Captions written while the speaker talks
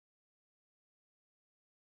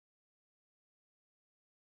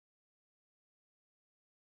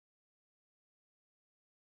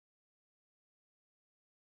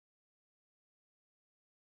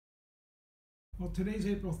Well, today's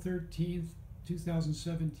April 13th,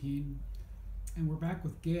 2017, and we're back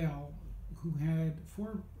with Gail, who had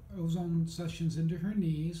 4 ozone sessions into her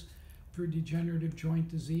knees for degenerative joint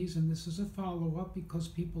disease. And this is a follow-up because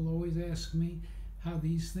people always ask me how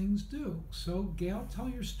these things do. So, Gail, tell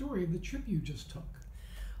your story of the trip you just took.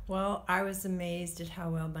 Well, I was amazed at how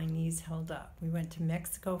well my knees held up. We went to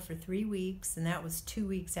Mexico for 3 weeks, and that was 2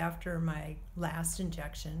 weeks after my last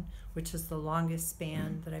injection, which was the longest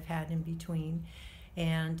span that I've had in between.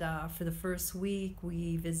 And for the first week,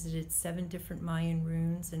 we visited 7 different Mayan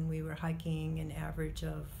ruins, and we were hiking an average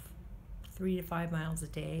of 3 to 5 miles a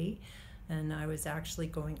day. And I was actually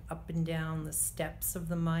going up and down the steps of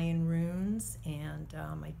the Mayan ruins, and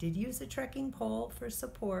I did use a trekking pole for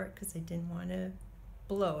support because I didn't want to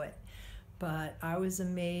blow it. But I was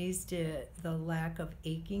amazed at the lack of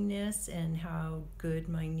achiness and how good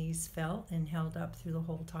my knees felt and held up through the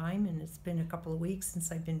whole time. And it's been a couple of weeks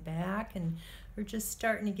since I've been back, and we're just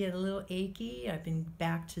starting to get a little achy. I've been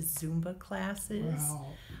back to Zumba classes.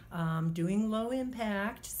 Wow. Doing low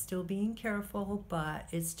impact, still being careful, but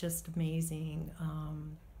it's just amazing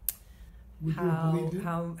Would you have believed it?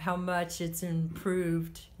 how much it's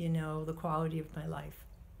improved, the quality of my life.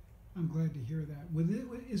 I'm glad to hear that.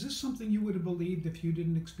 Is this something you would have believed if you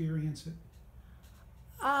didn't experience it?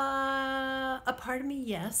 A part of me,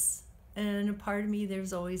 yes. And a part of me,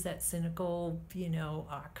 there's always that cynical,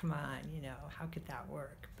 oh, come on, how could that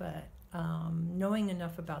work? But knowing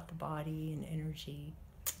enough about the body and energy,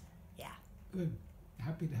 yeah. Good.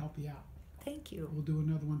 Happy to help you out. Thank you. We'll do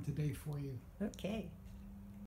another one today for you. Okay.